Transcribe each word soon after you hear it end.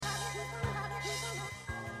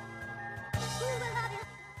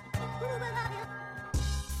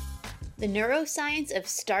The neuroscience of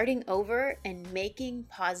starting over and making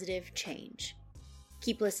positive change.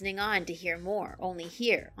 Keep listening on to hear more, only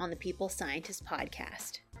here on the People Scientist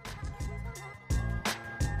podcast.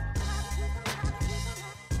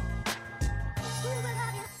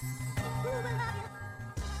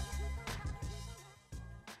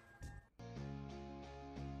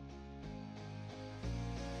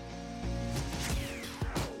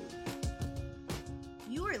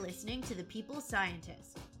 You are listening to the People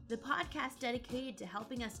Scientist, the podcast dedicated to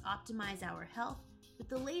helping us optimize our health with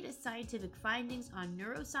the latest scientific findings on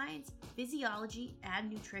neuroscience, physiology,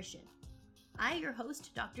 and nutrition. I, your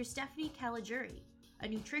host, Dr. Stephanie Caligiuri, a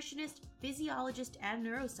nutritionist, physiologist, and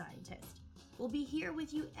neuroscientist, will be here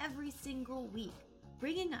with you every single week,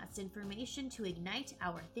 bringing us information to ignite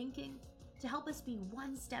our thinking, to help us be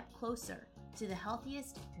one step closer to the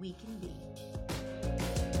healthiest we can be.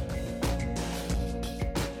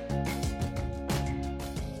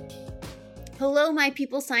 Hello, my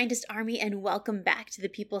People Scientist Army, and welcome back to the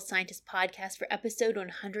People Scientist podcast for episode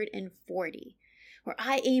 140, where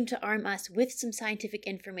I aim to arm us with some scientific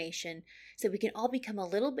information so we can all become a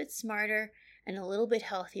little bit smarter and a little bit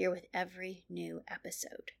healthier with every new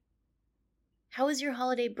episode. How was your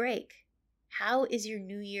holiday break? How is your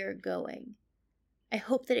new year going? I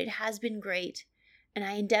hope that it has been great, and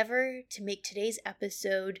I endeavor to make today's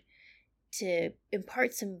episode to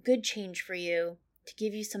impart some good change for you, to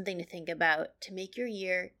give you something to think about, to make your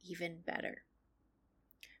year even better.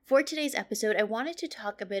 For today's episode, I wanted to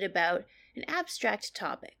talk a bit about an abstract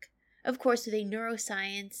topic, of course with a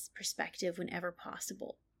neuroscience perspective whenever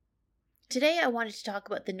possible. Today, I wanted to talk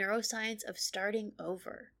about the neuroscience of starting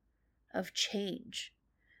over, of change,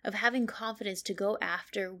 of having confidence to go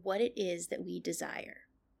after what it is that we desire.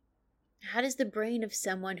 How does the brain of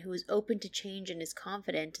someone who is open to change and is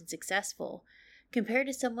confident and successful compared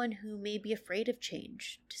to someone who may be afraid of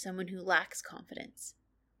change, to someone who lacks confidence?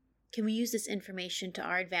 Can we use this information to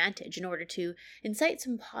our advantage in order to incite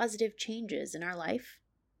some positive changes in our life?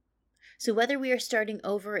 So whether we are starting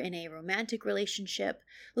over in a romantic relationship,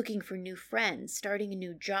 looking for new friends, starting a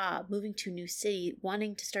new job, moving to a new city,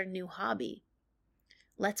 wanting to start a new hobby,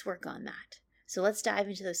 let's work on that. So let's dive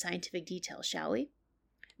into those scientific details, shall we?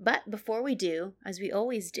 But before we do, as we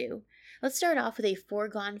always do, let's start off with a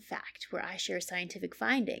foregone fact where I share a scientific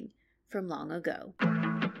finding from long ago.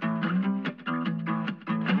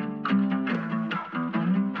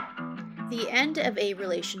 The end of a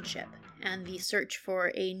relationship and the search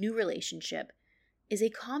for a new relationship is a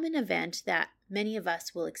common event that many of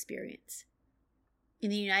us will experience. In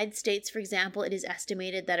the United States, for example, it is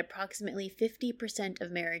estimated that approximately 50% of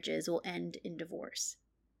marriages will end in divorce.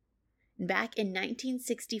 Back in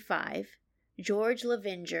 1965, George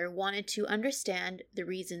Levinger wanted to understand the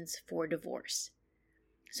reasons for divorce.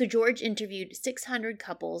 So George interviewed 600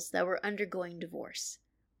 couples that were undergoing divorce.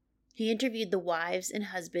 He interviewed the wives and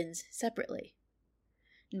husbands separately.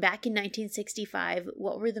 Back in 1965,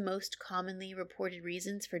 what were the most commonly reported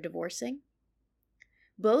reasons for divorcing?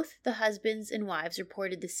 Both the husbands and wives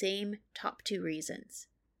reported the same top two reasons: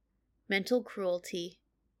 mental cruelty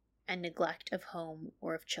and neglect of home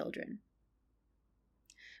or of children.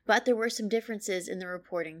 But there were some differences in the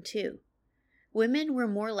reporting too. Women were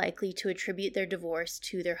more likely to attribute their divorce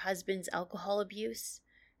to their husband's alcohol abuse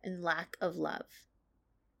and lack of love.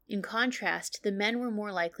 In contrast, the men were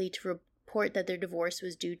more likely to report that their divorce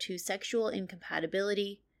was due to sexual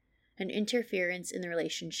incompatibility and interference in the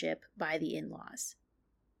relationship by the in-laws.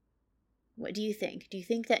 What do you think? Do you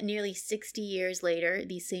think that nearly 60 years later,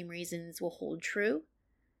 these same reasons will hold true?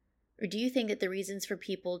 Or do you think that the reasons for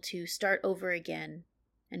people to start over again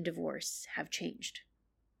and divorce have changed?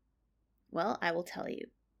 Well, I will tell you.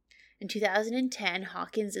 In 2010,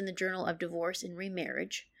 Hawkins in the Journal of Divorce and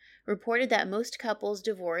Remarriage reported that most couples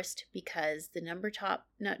divorced because the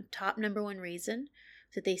top number one reason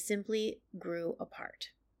was that they simply grew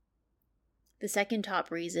apart. The second top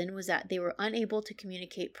reason was that they were unable to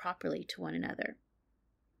communicate properly to one another.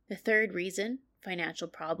 The third reason, financial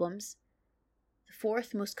problems. The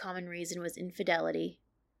fourth most common reason was infidelity.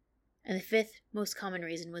 And the fifth most common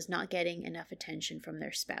reason was not getting enough attention from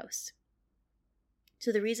their spouse.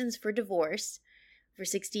 So the reasons for divorce, for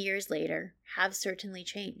 60 years later, have certainly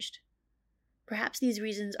changed. Perhaps these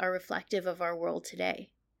reasons are reflective of our world today,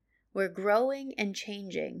 where growing and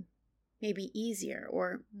changing may be easier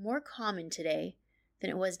or more common today than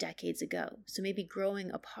it was decades ago. So maybe growing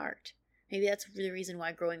apart. Maybe that's the reason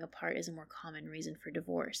why growing apart is a more common reason for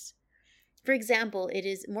divorce. For example, it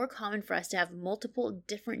is more common for us to have multiple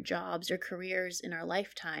different jobs or careers in our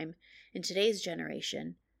lifetime in today's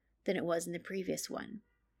generation than it was in the previous one.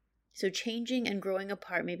 So changing and growing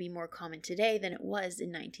apart may be more common today than it was in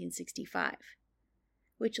 1965.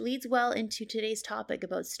 Which leads well into today's topic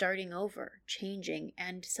about starting over, changing,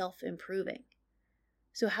 and self-improving.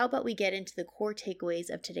 So how about we get into the core takeaways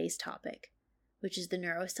of today's topic, which is the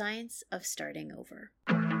neuroscience of starting over.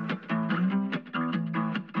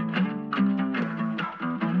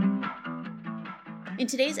 In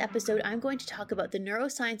today's episode, I'm going to talk about the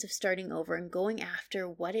neuroscience of starting over and going after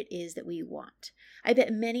what it is that we want. I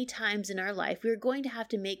bet many times in our life we are going to have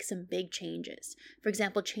to make some big changes. For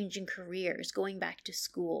example, changing careers, going back to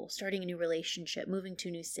school, starting a new relationship, moving to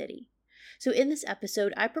a new city. So in this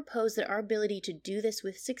episode, I propose that our ability to do this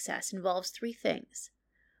with success involves 3 things.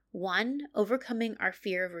 1, overcoming our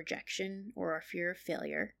fear of rejection or our fear of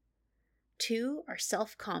failure. 2, our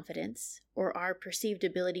self-confidence, or our perceived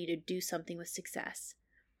ability to do something with success.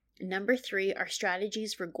 Number 3, our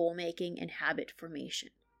strategies for goal-making and habit formation.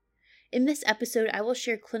 In this episode, I will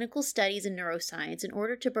share clinical studies in neuroscience in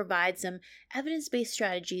order to provide some evidence-based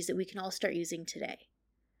strategies that we can all start using today.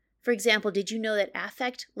 For example, did you know that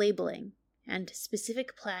affect labeling and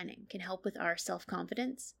specific planning can help with our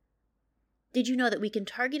self-confidence? Did you know that we can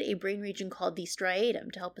target a brain region called the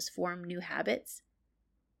striatum to help us form new habits?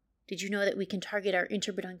 Did you know that we can target our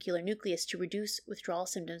interpeduncular nucleus to reduce withdrawal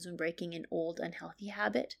symptoms when breaking an old, unhealthy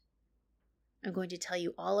habit? I'm going to tell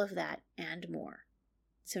you all of that and more.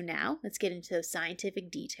 So now, let's get into those scientific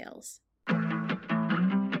details.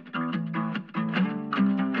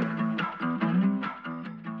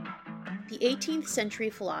 The 18th century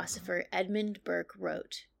philosopher Edmund Burke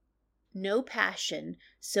wrote, "No passion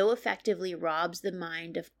so effectively robs the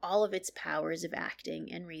mind of all of its powers of acting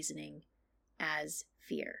and reasoning as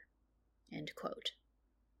fear." End quote.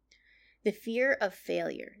 The fear of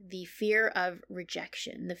failure, the fear of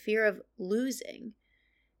rejection, the fear of losing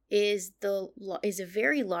is a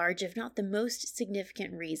very large, if not the most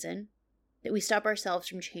significant reason that we stop ourselves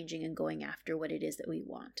from changing and going after what it is that we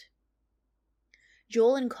want.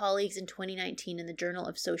 Joel and colleagues in 2019 in the Journal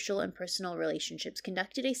of Social and Personal Relationships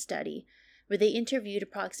conducted a study where they interviewed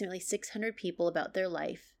approximately 600 people about their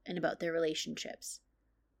life and about their relationships.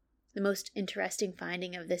 The most interesting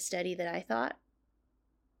finding of this study that I thought,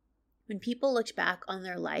 when people looked back on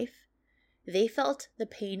their life, they felt the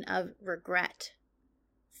pain of regret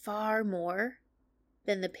far more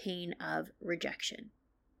than the pain of rejection.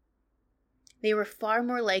 They were far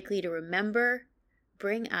more likely to remember,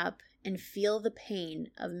 bring up, and feel the pain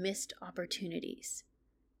of missed opportunities,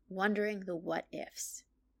 wondering the what ifs.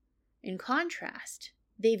 In contrast,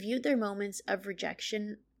 they viewed their moments of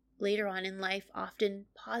rejection later on in life often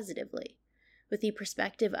positively, with the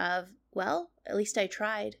perspective of, well, at least I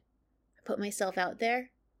tried. I put myself out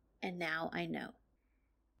there, and now I know.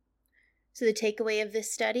 So the takeaway of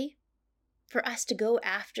this study? For us to go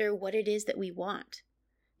after what it is that we want,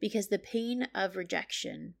 because the pain of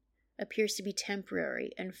rejection appears to be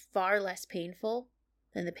temporary and far less painful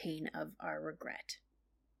than the pain of our regret.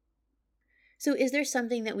 So is there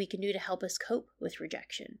something that we can do to help us cope with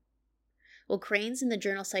rejection? Well, Cranes in the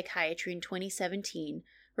journal Psychiatry in 2017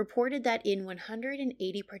 reported that in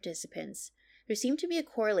 180 participants, there seemed to be a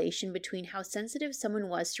correlation between how sensitive someone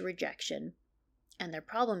was to rejection and their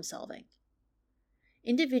problem solving.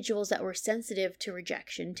 Individuals that were sensitive to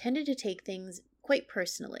rejection tended to take things quite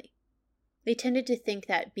personally. They tended to think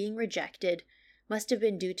that being rejected must have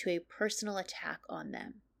been due to a personal attack on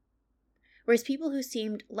them. Whereas people who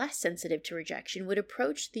seemed less sensitive to rejection would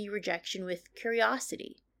approach the rejection with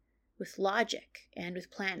curiosity, with logic, and with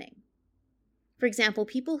planning. For example,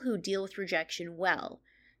 people who deal with rejection well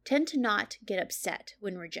tend to not get upset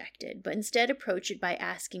when rejected, but instead approach it by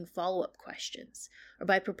asking follow-up questions or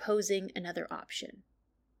by proposing another option.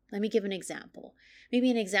 Let me give an example. Maybe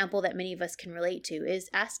an example that many of us can relate to is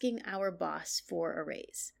asking our boss for a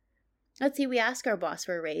raise. Let's say we ask our boss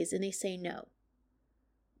for a raise and they say no.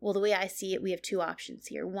 Well, the way I see it, we have 2 options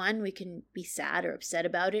here. 1, we can be sad or upset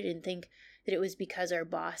about it and think that it was because our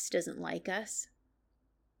boss doesn't like us.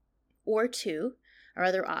 Or 2, our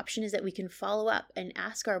other option is that we can follow up and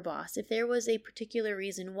ask our boss if there was a particular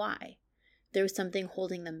reason why. There was something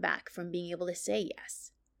holding them back from being able to say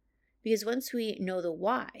yes. Because once we know the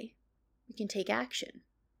why, we can take action.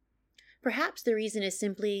 Perhaps the reason is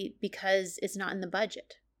simply because it's not in the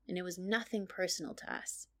budget and it was nothing personal to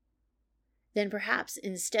us. Then perhaps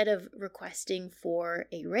instead of requesting for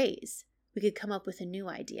a raise, we could come up with a new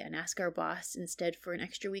idea and ask our boss instead for an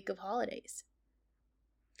extra week of holidays.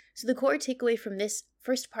 So the core takeaway from this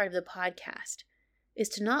first part of the podcast is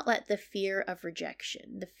to not let the fear of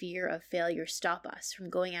rejection, the fear of failure stop us from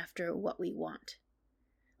going after what we want.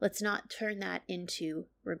 Let's not turn that into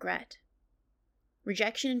regret.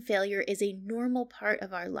 Rejection and failure is a normal part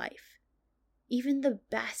of our life. Even the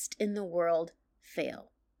best in the world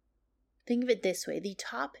fail. Think of it this way, the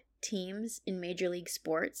top teams in Major League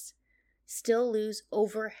sports still lose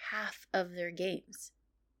over half of their games.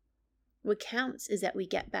 What counts is that we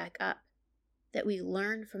get back up, that we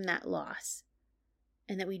learn from that loss,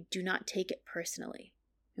 and that we do not take it personally,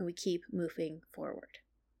 and we keep moving forward.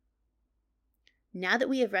 Now that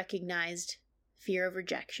we have recognized fear of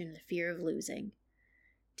rejection, the fear of losing,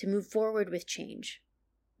 to move forward with change,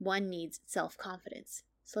 one needs self-confidence.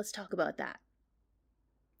 So let's talk about that.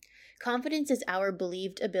 Confidence is our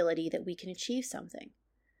believed ability that we can achieve something,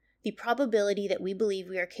 the probability that we believe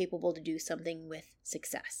we are capable to do something with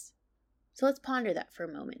success. So let's ponder that for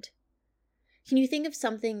a moment. Can you think of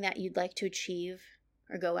something that you'd like to achieve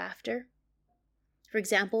or go after? For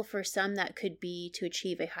example, for some that could be to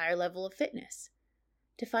achieve a higher level of fitness,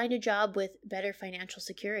 to find a job with better financial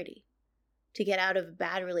security, to get out of a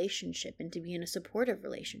bad relationship and to be in a supportive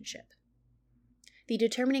relationship. The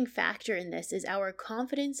determining factor in this is our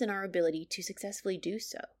confidence in our ability to successfully do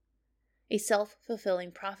so. A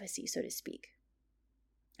self-fulfilling prophecy, so to speak.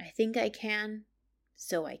 I think I can,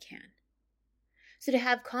 so I can. So to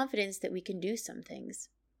have confidence that we can do some things,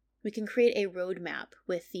 we can create a roadmap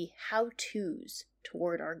with the how-tos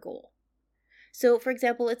toward our goal. So for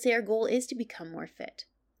example, let's say our goal is to become more fit.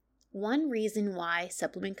 One reason why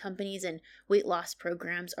supplement companies and weight loss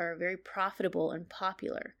programs are very profitable and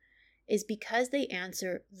popular is because they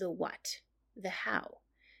answer the what, the how.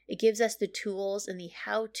 It gives us the tools and the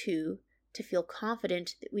how-to feel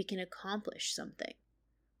confident that we can accomplish something.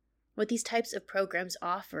 What these types of programs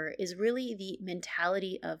offer is really the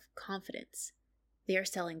mentality of confidence. They are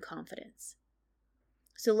selling confidence.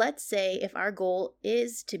 So let's say if our goal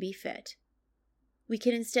is to be fit, we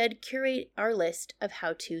can instead curate our list of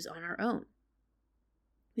how-tos on our own.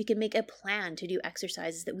 We can make a plan to do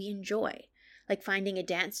exercises that we enjoy, like finding a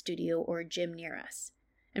dance studio or a gym near us,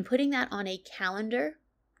 and putting that on a calendar,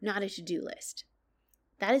 not a to-do list.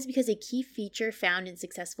 That is because a key feature found in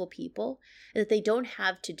successful people is that they don't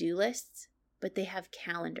have to-do lists, but they have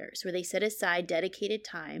calendars where they set aside dedicated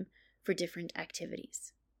time for different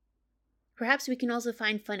activities. Perhaps we can also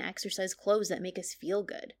find fun exercise clothes that make us feel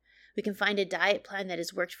good. We can find a diet plan that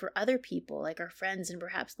has worked for other people, like our friends, and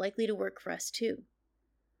perhaps likely to work for us too.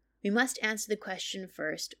 We must answer the question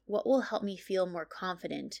first, what will help me feel more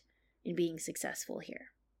confident in being successful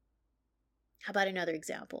here? How about another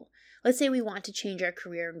example? Let's say we want to change our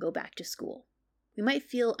career and go back to school. We might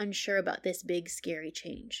feel unsure about this big, scary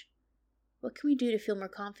change. What can we do to feel more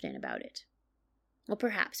confident about it? Well,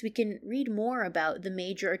 perhaps we can read more about the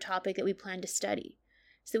major or topic that we plan to study,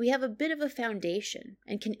 so that we have a bit of a foundation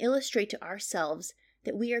and can illustrate to ourselves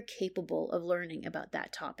that we are capable of learning about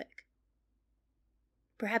that topic.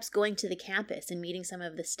 Perhaps going to the campus and meeting some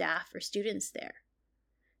of the staff or students there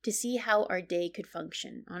to see how our day could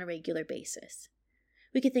function on a regular basis.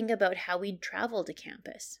 We could think about how we'd travel to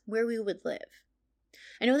campus, where we would live.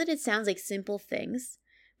 I know that it sounds like simple things,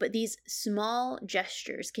 but these small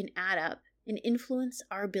gestures can add up and influence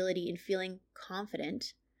our ability in feeling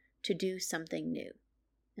confident to do something new.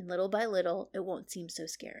 And little by little, it won't seem so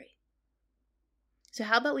scary. So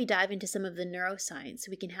how about we dive into some of the neuroscience so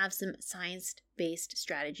we can have some science-based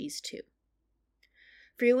strategies too.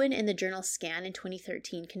 Frewen in the journal Scan in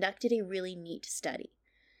 2013 conducted a really neat study.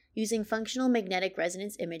 Using functional magnetic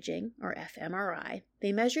resonance imaging, or fMRI,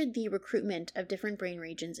 they measured the recruitment of different brain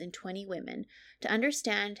regions in 20 women to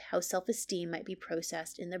understand how self-esteem might be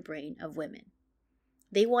processed in the brain of women.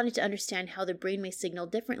 They wanted to understand how the brain may signal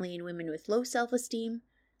differently in women with low self-esteem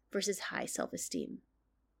versus high self-esteem.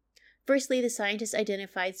 Firstly, the scientists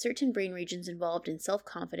identified certain brain regions involved in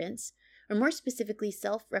self-confidence, or more specifically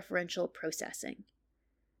self-referential processing.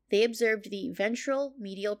 They observed the ventral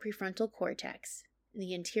medial prefrontal cortex and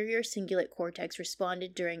the anterior cingulate cortex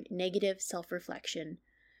responded during negative self-reflection,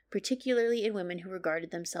 particularly in women who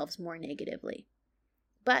regarded themselves more negatively.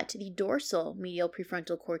 But the dorsal medial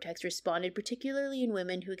prefrontal cortex responded particularly in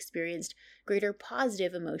women who experienced greater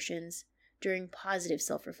positive emotions during positive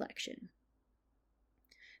self-reflection.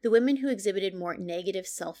 The women who exhibited more negative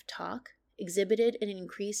self-talk exhibited an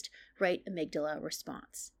increased right amygdala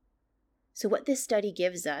response. So what this study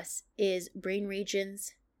gives us is brain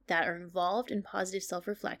regions that are involved in positive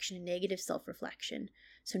self-reflection and negative self-reflection.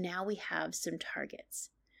 So now we have some targets.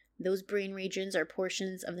 Those brain regions are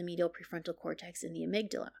portions of the medial prefrontal cortex and the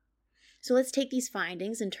amygdala. So let's take these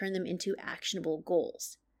findings and turn them into actionable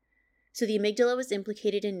goals. So the amygdala was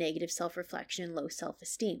implicated in negative self-reflection and low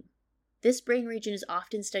self-esteem. This brain region is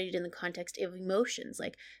often studied in the context of emotions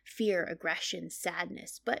like fear, aggression,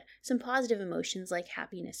 sadness, but some positive emotions like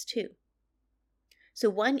happiness too. So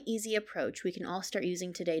one easy approach we can all start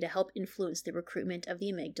using today to help influence the recruitment of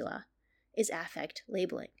the amygdala is affect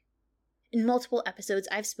labeling. In multiple episodes,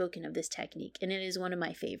 I've spoken of this technique, and it is one of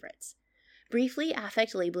my favorites. Briefly,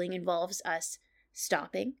 affect labeling involves us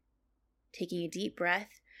stopping, taking a deep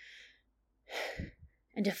breath,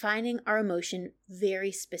 and defining our emotion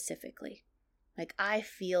very specifically. Like, I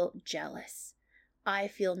feel jealous. I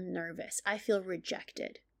feel nervous. I feel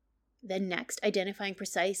rejected. Then next, identifying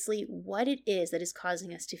precisely what it is that is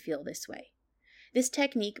causing us to feel this way. This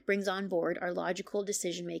technique brings on board our logical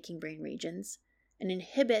decision-making brain regions and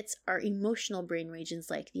inhibits our emotional brain regions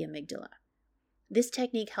like the amygdala. This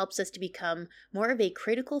technique helps us to become more of a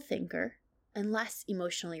critical thinker and less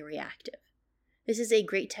emotionally reactive. This is a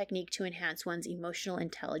great technique to enhance one's emotional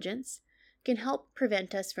intelligence. It can help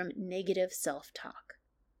prevent us from negative self-talk.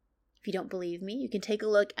 If you don't believe me, you can take a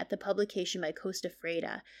look at the publication by Costa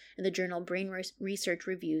Freda in the journal Brain Research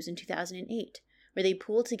Reviews in 2008, where they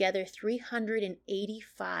pooled together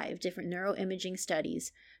 385 different neuroimaging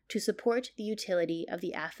studies to support the utility of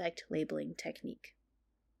the affect labeling technique.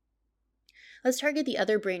 Let's target the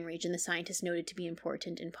other brain region the scientists noted to be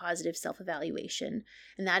important in positive self-evaluation,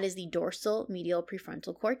 and that is the dorsal medial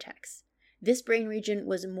prefrontal cortex. This brain region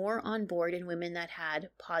was more on board in women that had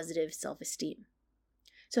positive self-esteem.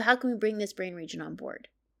 So how can we bring this brain region on board?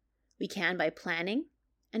 We can by planning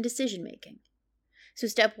and decision-making. So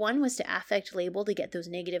step 1 was to affect label to get those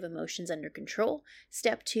negative emotions under control.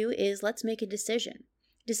 Step 2 is let's make a decision.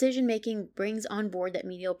 Decision-making brings on board that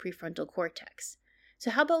medial prefrontal cortex.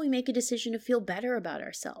 So how about we make a decision to feel better about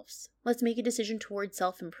ourselves? Let's make a decision towards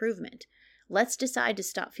self-improvement. Let's decide to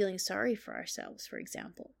stop feeling sorry for ourselves, for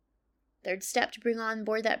example. Third step to bring on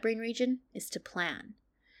board that brain region is to plan.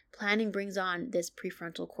 Planning brings on this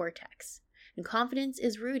prefrontal cortex. And confidence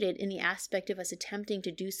is rooted in the aspect of us attempting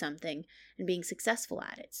to do something and being successful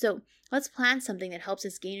at it. So let's plan something that helps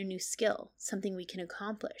us gain a new skill, something we can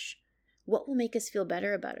accomplish. What will make us feel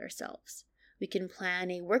better about ourselves? We can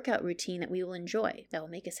plan a workout routine that we will enjoy, that will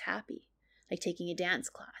make us happy, like taking a dance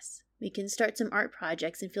class. We can start some art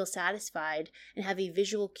projects and feel satisfied and have a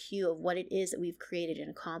visual cue of what it is that we've created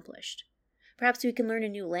and accomplished. Perhaps we can learn a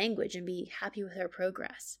new language and be happy with our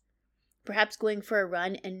progress. Perhaps going for a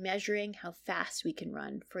run and measuring how fast we can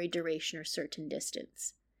run for a duration or certain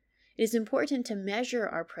distance. It is important to measure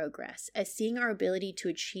our progress, as seeing our ability to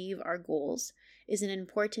achieve our goals is an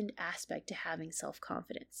important aspect to having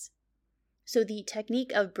self-confidence. So the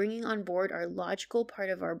technique of bringing on board our logical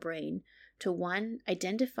part of our brain to 1,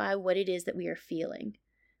 identify what it is that we are feeling,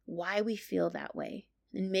 why we feel that way,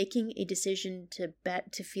 and making a decision to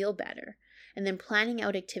feel better, and then planning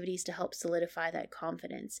out activities to help solidify that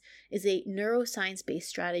confidence is a neuroscience-based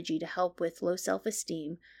strategy to help with low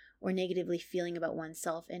self-esteem or negatively feeling about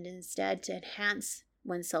oneself, and instead to enhance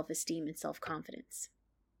one's self-esteem and self-confidence.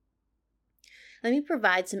 Let me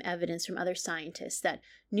provide some evidence from other scientists that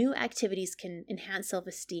new activities can enhance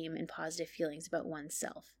self-esteem and positive feelings about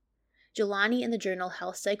oneself. Jelani in the journal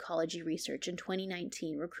Health Psychology Research in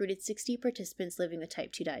 2019 recruited 60 participants living with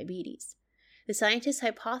type 2 diabetes. The scientists'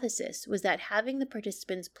 hypothesis was that having the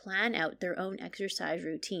participants plan out their own exercise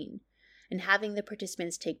routine and having the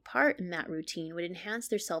participants take part in that routine would enhance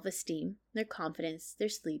their self-esteem, their confidence, their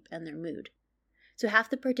sleep, and their mood. So half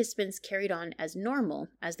the participants carried on as normal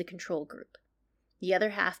as the control group. The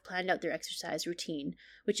other half planned out their exercise routine,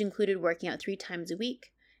 which included working out 3 times a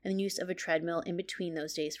week and the use of a treadmill in between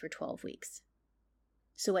those days for 12 weeks.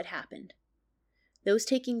 So what happened? Those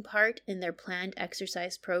taking part in their planned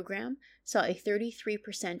exercise program saw a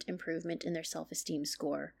 33% improvement in their self-esteem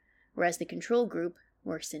score, whereas the control group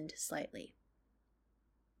worsened slightly.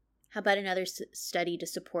 How about another study to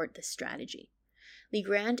support this strategy?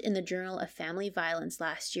 Legrand in the Journal of Family Violence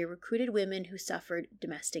last year recruited women who suffered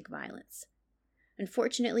domestic violence.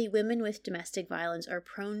 Unfortunately, women with domestic violence are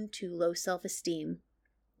prone to low self-esteem,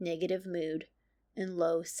 negative mood, and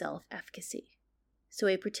low self-efficacy. So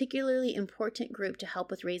a particularly important group to help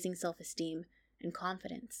with raising self-esteem and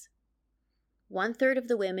confidence. 1/3 of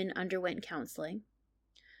the women underwent counseling.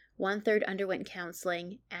 1/3 underwent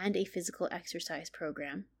counseling and a physical exercise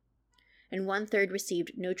program. And 1/3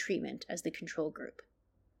 received no treatment as the control group.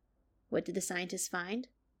 What did the scientists find?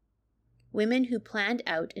 Women who planned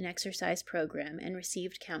out an exercise program and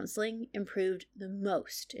received counseling improved the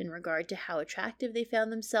most in regard to how attractive they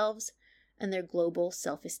found themselves and their global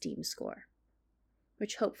self-esteem score,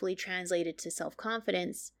 which hopefully translated to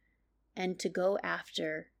self-confidence and to go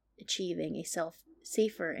after achieving a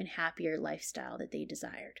safer and happier lifestyle that they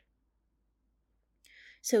desired.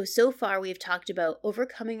 So far we've talked about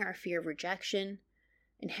overcoming our fear of rejection,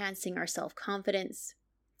 enhancing our self-confidence,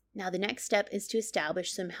 Now, the next step is to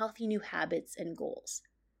establish some healthy new habits and goals.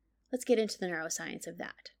 Let's get into the neuroscience of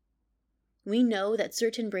that. We know that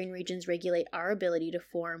certain brain regions regulate our ability to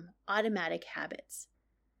form automatic habits.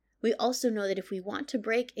 We also know that if we want to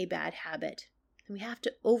break a bad habit, then we have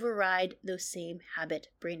to override those same habit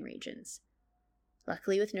brain regions.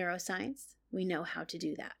 Luckily, with neuroscience, we know how to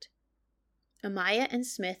do that. Amaya and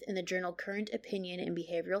Smith in the journal Current Opinion in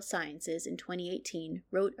Behavioral Sciences in 2018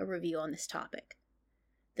 wrote a review on this topic.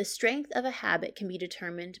 The strength of a habit can be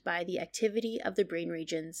determined by the activity of the brain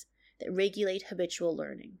regions that regulate habitual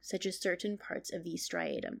learning, such as certain parts of the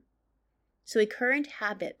striatum. So a current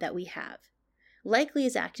habit that we have likely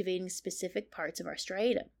is activating specific parts of our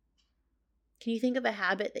striatum. Can you think of a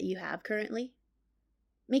habit that you have currently?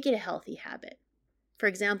 Make it a healthy habit. For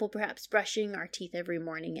example, perhaps brushing our teeth every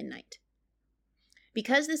morning and night.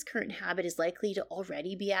 Because this current habit is likely to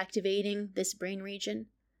already be activating this brain region,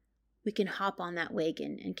 we can hop on that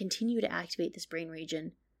wagon and continue to activate this brain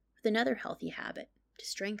region with another healthy habit to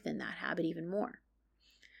strengthen that habit even more.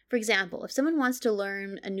 For example, if someone wants to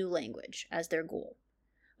learn a new language as their goal,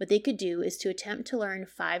 what they could do is to attempt to learn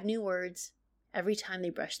 5 new words every time they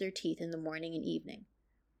brush their teeth in the morning and evening.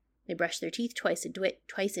 They brush their teeth twice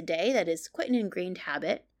a day. That is quite an ingrained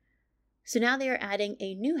habit. So now they are adding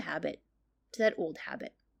a new habit to that old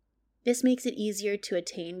habit. This makes it easier to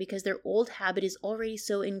attain because their old habit is already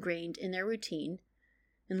so ingrained in their routine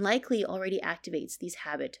and likely already activates these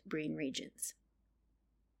habit brain regions.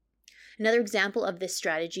 Another example of this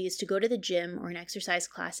strategy is to go to the gym or an exercise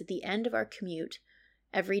class at the end of our commute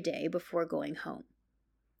every day before going home.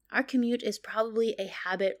 Our commute is probably a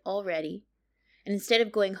habit already, and instead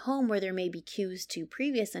of going home where there may be cues to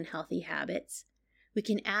previous unhealthy habits, we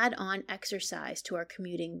can add on exercise to our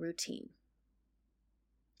commuting routine.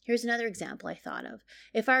 Here's another example I thought of.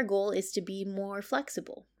 If our goal is to be more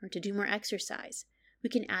flexible or to do more exercise, we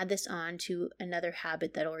can add this on to another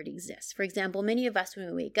habit that already exists. For example, many of us, when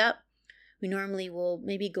we wake up, we normally will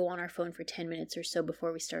maybe go on our phone for 10 minutes or so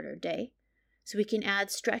before we start our day. So we can add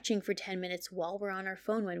stretching for 10 minutes while we're on our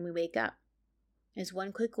phone when we wake up. It's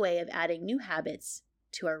one quick way of adding new habits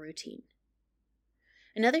to our routine.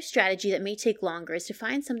 Another strategy that may take longer is to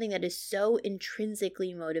find something that is so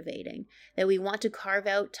intrinsically motivating that we want to carve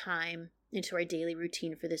out time into our daily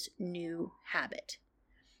routine for this new habit.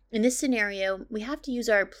 In this scenario, we have to use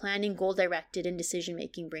our planning, goal-directed, and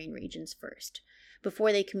decision-making brain regions first,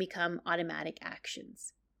 before they can become automatic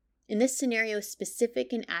actions. In this scenario,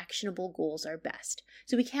 specific and actionable goals are best.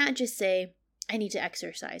 So we can't just say, I need to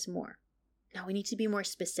exercise more. No, we need to be more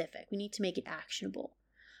specific. We need to make it actionable.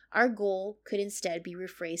 Our goal could instead be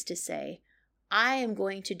rephrased to say, I am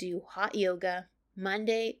going to do hot yoga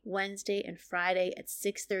Monday, Wednesday, and Friday at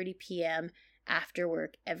 6:30 p.m. after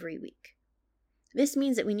work every week. This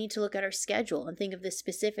means that we need to look at our schedule and think of the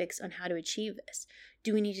specifics on how to achieve this.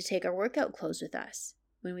 Do we need to take our workout clothes with us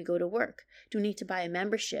when we go to work? Do we need to buy a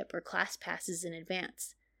membership or class passes in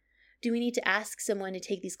advance? Do we need to ask someone to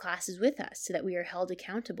take these classes with us so that we are held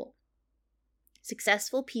accountable?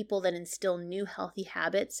 Successful people that instill new healthy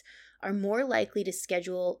habits are more likely to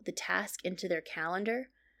schedule the task into their calendar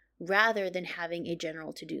rather than having a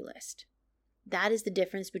general to-do list. That is the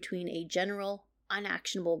difference between a general,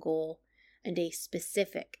 unactionable goal and a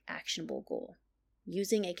specific, actionable goal,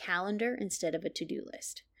 using a calendar instead of a to-do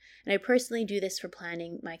list. And I personally do this for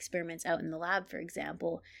planning my experiments out in the lab, for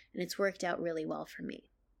example, and it's worked out really well for me.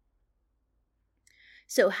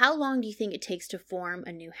 So how long do you think it takes to form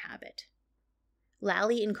a new habit?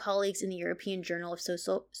 Lally and colleagues in the European Journal of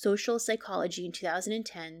Social Psychology in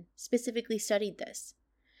 2010 specifically studied this.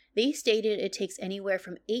 They stated it takes anywhere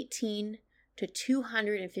from 18 to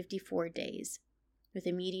 254 days, with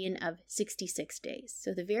a median of 66 days.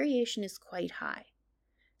 So the variation is quite high.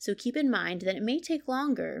 So keep in mind that it may take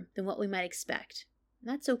longer than what we might expect.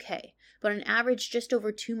 That's okay, but on average, just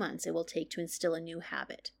over 2 months it will take to instill a new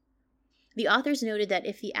habit. The authors noted that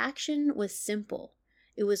if the action was simple,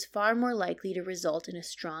 it was far more likely to result in a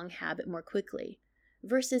strong habit more quickly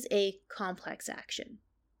versus a complex action.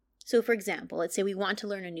 So for example, let's say we want to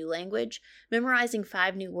learn a new language. Memorizing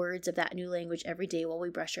 5 new words of that new language every day while we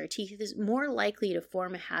brush our teeth is more likely to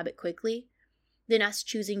form a habit quickly than us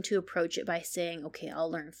choosing to approach it by saying, okay,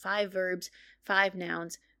 I'll learn 5 verbs, 5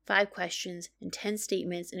 nouns, 5 questions, and 10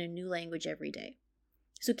 statements in a new language every day.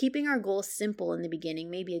 So keeping our goals simple in the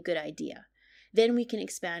beginning may be a good idea. Then we can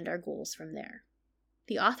expand our goals from there.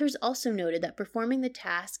 The authors also noted that performing the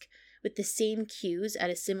task with the same cues at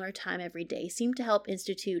a similar time every day seemed to help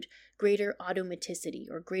institute greater automaticity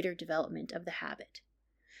or greater development of the habit.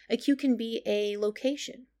 A cue can be a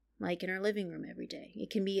location, like in our living room every day. It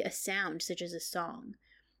can be a sound, such as a song.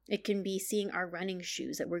 It can be seeing our running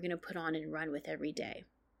shoes that we're going to put on and run with every day.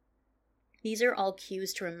 These are all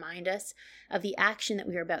cues to remind us of the action that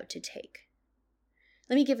we are about to take.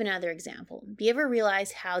 Let me give another example. Do you ever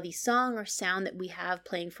realize how the song or sound that we have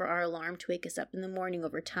playing for our alarm to wake us up in the morning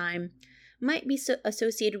over time might be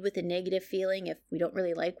associated with a negative feeling if we don't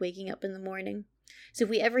really like waking up in the morning? So if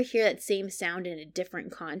we ever hear that same sound in a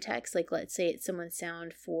different context, like let's say it's someone's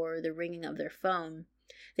sound for the ringing of their phone,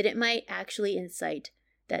 then it might actually incite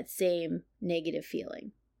that same negative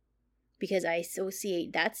feeling, because I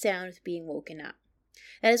associate that sound with being woken up.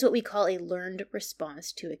 That is what we call a learned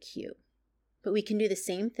response to a cue. But we can do the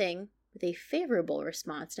same thing with a favorable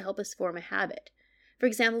response to help us form a habit. For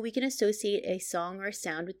example, we can associate a song or a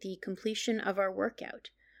sound with the completion of our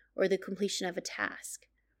workout or the completion of a task.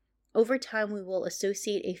 Over time, we will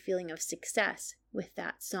associate a feeling of success with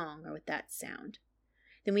that song or with that sound.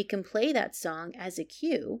 Then we can play that song as a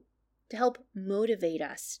cue to help motivate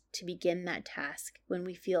us to begin that task when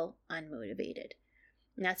we feel unmotivated.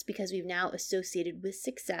 And that's because we've now associated with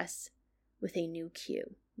success with a new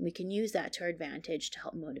cue. We can use that to our advantage to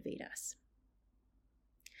help motivate us.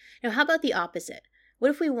 Now, how about the opposite? What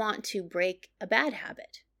if we want to break a bad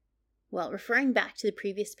habit? Well, referring back to the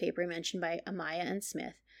previous paper mentioned by Amaya and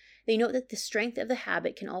Smith, they note that the strength of the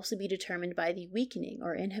habit can also be determined by the weakening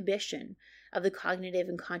or inhibition of the cognitive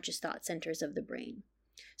and conscious thought centers of the brain.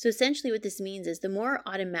 So essentially what this means is the more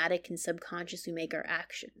automatic and subconscious we make our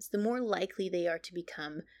actions, the more likely they are to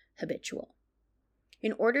become habitual.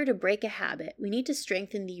 In order to break a habit, we need to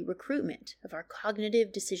strengthen the recruitment of our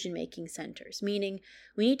cognitive decision-making centers, meaning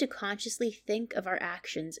we need to consciously think of our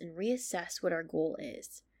actions and reassess what our goal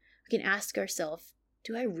is. We can ask ourselves,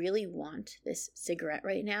 do I really want this cigarette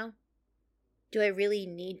right now? Do I really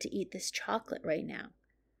need to eat this chocolate right now?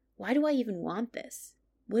 Why do I even want this?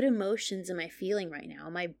 What emotions am I feeling right now?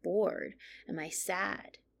 Am I bored? Am I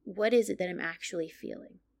sad? What is it that I'm actually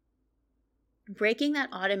feeling? Breaking that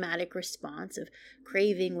automatic response of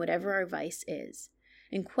craving whatever our vice is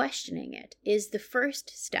and questioning it is the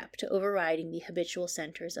first step to overriding the habitual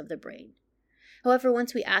centers of the brain. However,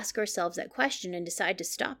 once we ask ourselves that question and decide to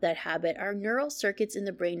stop that habit, our neural circuits in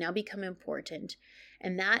the brain now become important,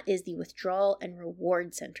 and that is the withdrawal and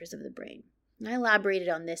reward centers of the brain. I elaborated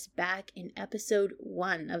on this back in episode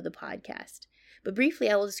 1 of the podcast, but briefly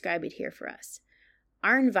I will describe it here for us.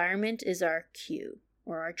 Our environment is our cue,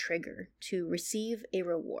 or our trigger, to receive a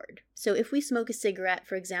reward. So if we smoke a cigarette,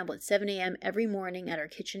 for example, at 7 a.m. every morning at our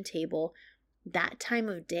kitchen table, that time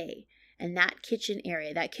of day and that kitchen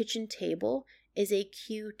area, that kitchen table is a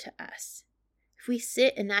cue to us. If we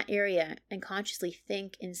sit in that area and consciously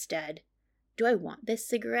think instead, do I want this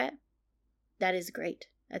cigarette? That is great.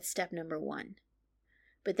 That's step number 1.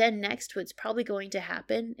 But then next, what's probably going to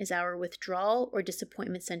happen is our withdrawal or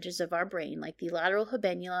disappointment centers of our brain, like the lateral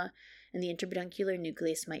habenula and the interpeduncular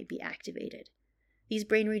nucleus, might be activated. These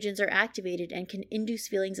brain regions are activated and can induce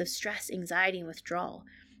feelings of stress, anxiety, and withdrawal.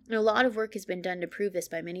 And a lot of work has been done to prove this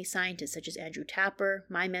by many scientists such as Andrew Tapper,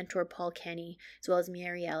 my mentor Paul Kenny, as well as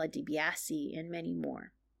Mariella DiBiase, and many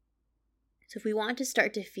more. So if we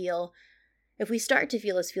start to feel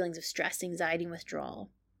those feelings of stress, anxiety, and withdrawal,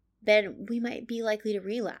 then we might be likely to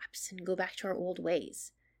relapse and go back to our old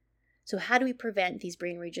ways. So how do we prevent these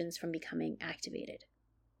brain regions from becoming activated?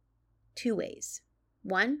 2 ways.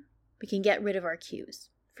 1, we can get rid of our cues.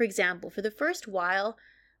 For example, for the first while,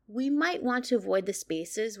 we might want to avoid the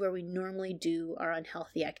spaces where we normally do our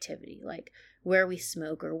unhealthy activity, like where we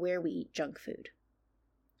smoke or where we eat junk food.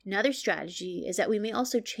 Another strategy is that we may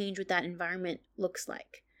also change what that environment looks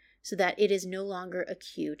like, so that it is no longer a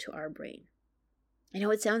cue to our brain. I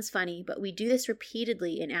know it sounds funny, but we do this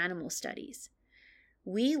repeatedly in animal studies.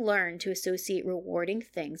 We learn to associate rewarding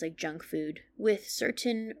things like junk food with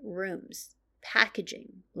certain rooms,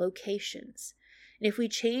 packaging, locations. And if we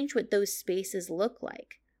change what those spaces look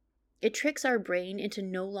like, it tricks our brain into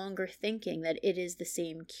no longer thinking that it is the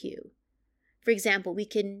same cue. For example, we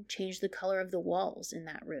can change the color of the walls in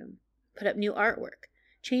that room, put up new artwork,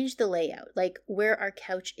 change the layout, like where our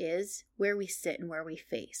couch is, where we sit, and where we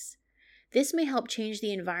face. This may help change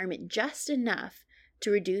the environment just enough to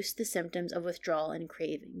reduce the symptoms of withdrawal and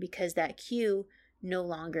craving because that cue no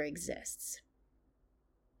longer exists.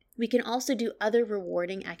 We can also do other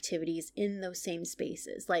rewarding activities in those same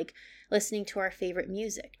spaces, like listening to our favorite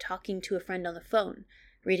music, talking to a friend on the phone,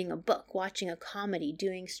 reading a book, watching a comedy,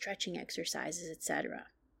 doing stretching exercises, etc.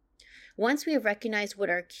 Once we have recognized what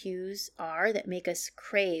our cues are that make us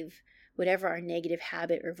crave whatever our negative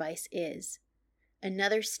habit or vice is,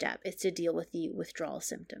 another step is to deal with the withdrawal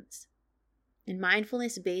symptoms. And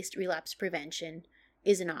mindfulness-based relapse prevention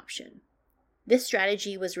is an option. This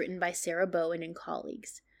strategy was written by Sarah Bowen and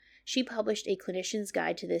colleagues. She published a clinician's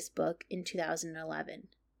guide to this book in 2011.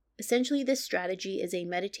 Essentially, this strategy is a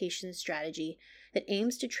meditation strategy that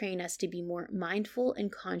aims to train us to be more mindful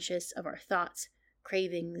and conscious of our thoughts,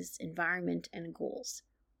 cravings, environment, and goals,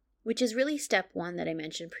 which is really step one that I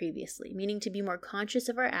mentioned previously, meaning to be more conscious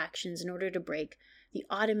of our actions in order to break the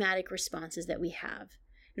automatic responses that we have,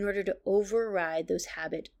 in order to override those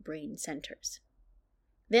habit brain centers.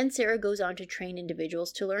 Then Sarah goes on to train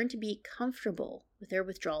individuals to learn to be comfortable with their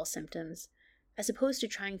withdrawal symptoms, as opposed to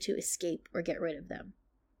trying to escape or get rid of them.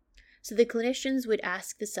 So the clinicians would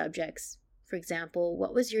ask the subjects, for example,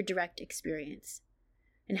 what was your direct experience?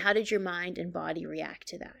 And how did your mind and body react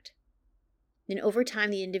to that? Then over time,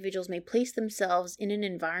 the individuals may place themselves in an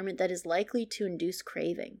environment that is likely to induce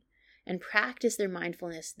craving and practice their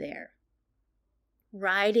mindfulness there,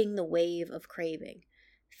 riding the wave of craving,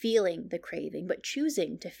 feeling the craving, but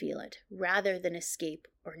choosing to feel it rather than escape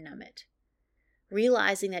or numb it,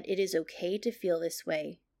 realizing that it is okay to feel this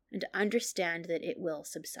way and to understand that it will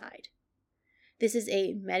subside. This is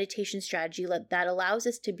a meditation strategy that allows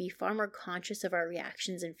us to be far more conscious of our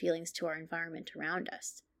reactions and feelings to our environment around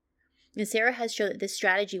us. And Sarah has shown that this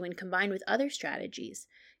strategy, when combined with other strategies,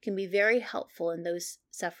 can be very helpful in those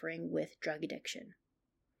suffering with drug addiction.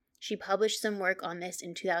 She published some work on this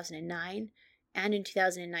in 2009 and in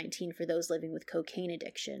 2019 for those living with cocaine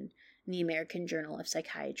addiction in the American Journal of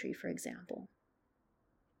Psychiatry, for example.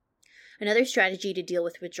 Another strategy to deal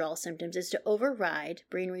with withdrawal symptoms is to override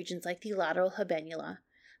brain regions like the lateral habenula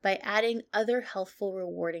by adding other healthful,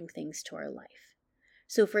 rewarding things to our life.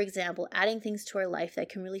 So, for example, adding things to our life that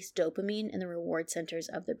can release dopamine in the reward centers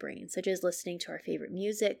of the brain, such as listening to our favorite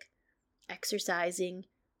music, exercising,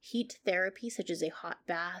 heat therapy, such as a hot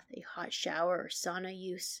bath, a hot shower, or sauna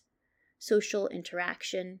use, social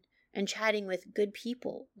interaction, and chatting with good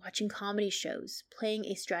people, watching comedy shows, playing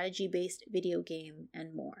a strategy-based video game,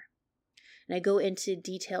 and more. And I go into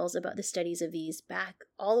details about the studies of these back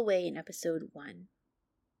all the way in episode 1.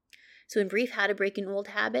 So in brief, how to break an old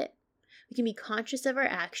habit. We can be conscious of our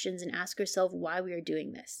actions and ask ourselves why we are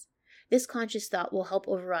doing this. This conscious thought will help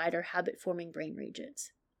override our habit-forming brain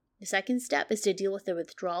regions. The second step is to deal with the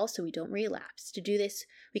withdrawal so we don't relapse. To do this,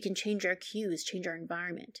 we can change our cues, change our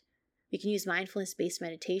environment. We can use mindfulness-based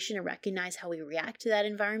meditation to recognize how we react to that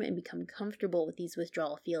environment and become comfortable with these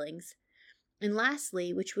withdrawal feelings. And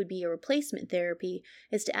lastly, which would be a replacement therapy,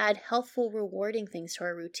 is to add healthful, rewarding things to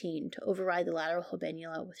our routine to override the lateral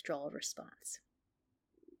habenula withdrawal response.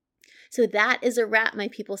 So that is a wrap, my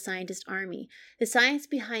people scientist army. The science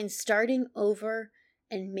behind starting over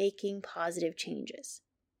and making positive changes.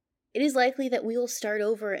 It is likely that we will start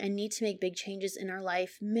over and need to make big changes in our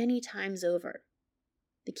life many times over.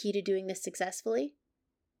 The key to doing this successfully?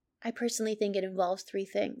 I personally think it involves 3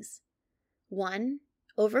 things. 1,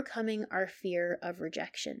 overcoming our fear of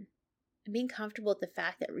rejection and being comfortable with the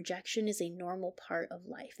fact that rejection is a normal part of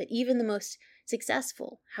life, that even the most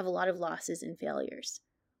successful have a lot of losses and failures.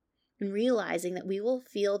 And realizing that we will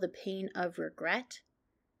feel the pain of regret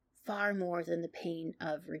far more than the pain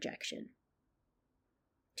of rejection.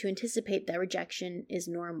 To anticipate that rejection is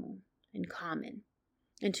normal and common,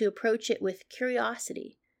 and to approach it with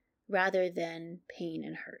curiosity rather than pain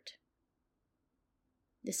and hurt.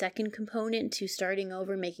 The second component to starting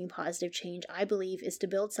over, making positive change, I believe, is to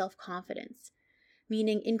build self-confidence,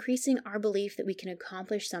 meaning increasing our belief that we can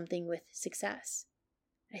accomplish something with success.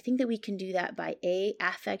 I think that we can do that by A,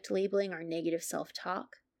 affect labeling our negative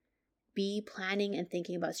self-talk, B, planning and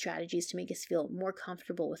thinking about strategies to make us feel more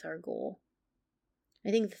comfortable with our goal. I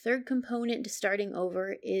think the third component to starting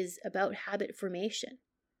over is about habit formation.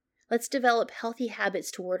 Let's develop healthy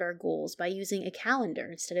habits toward our goals by using a calendar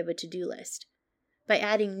instead of a to-do list, by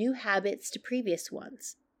adding new habits to previous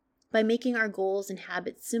ones, by making our goals and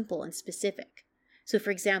habits simple and specific. So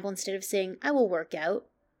for example, instead of saying, I will work out,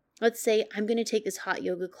 let's say I'm going to take this hot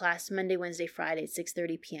yoga class Monday, Wednesday, Friday at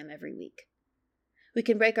 6:30 p.m. every week. We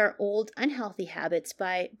can break our old, unhealthy habits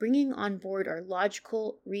by bringing on board our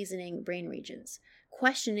logical, reasoning brain regions,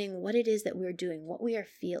 questioning what it is that we're doing, what we are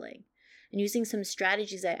feeling, and using some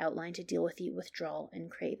strategies I outlined to deal with the withdrawal and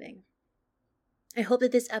craving. I hope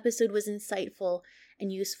that this episode was insightful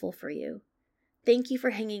and useful for you. Thank you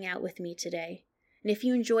for hanging out with me today. And if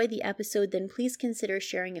you enjoyed the episode, then please consider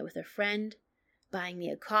sharing it with a friend, buying me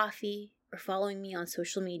a coffee, or following me on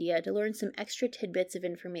social media to learn some extra tidbits of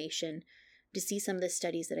information to see some of the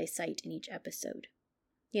studies that I cite in each episode.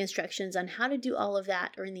 The instructions on how to do all of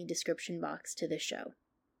that are in the description box to the show.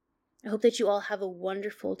 I hope that you all have a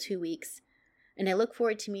wonderful 2 weeks, and I look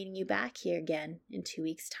forward to meeting you back here again in 2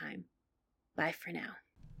 weeks' time. Bye for now.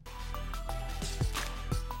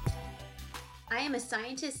 I am a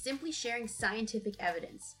scientist simply sharing scientific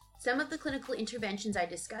evidence. Some of the clinical interventions I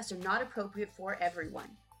discuss are not appropriate for everyone.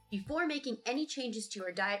 Before making any changes to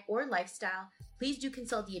your diet or lifestyle, please do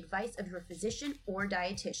consult the advice of your physician or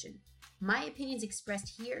dietitian. My opinions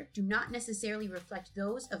expressed here do not necessarily reflect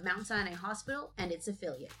those of Mount Sinai Hospital and its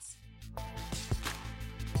affiliates.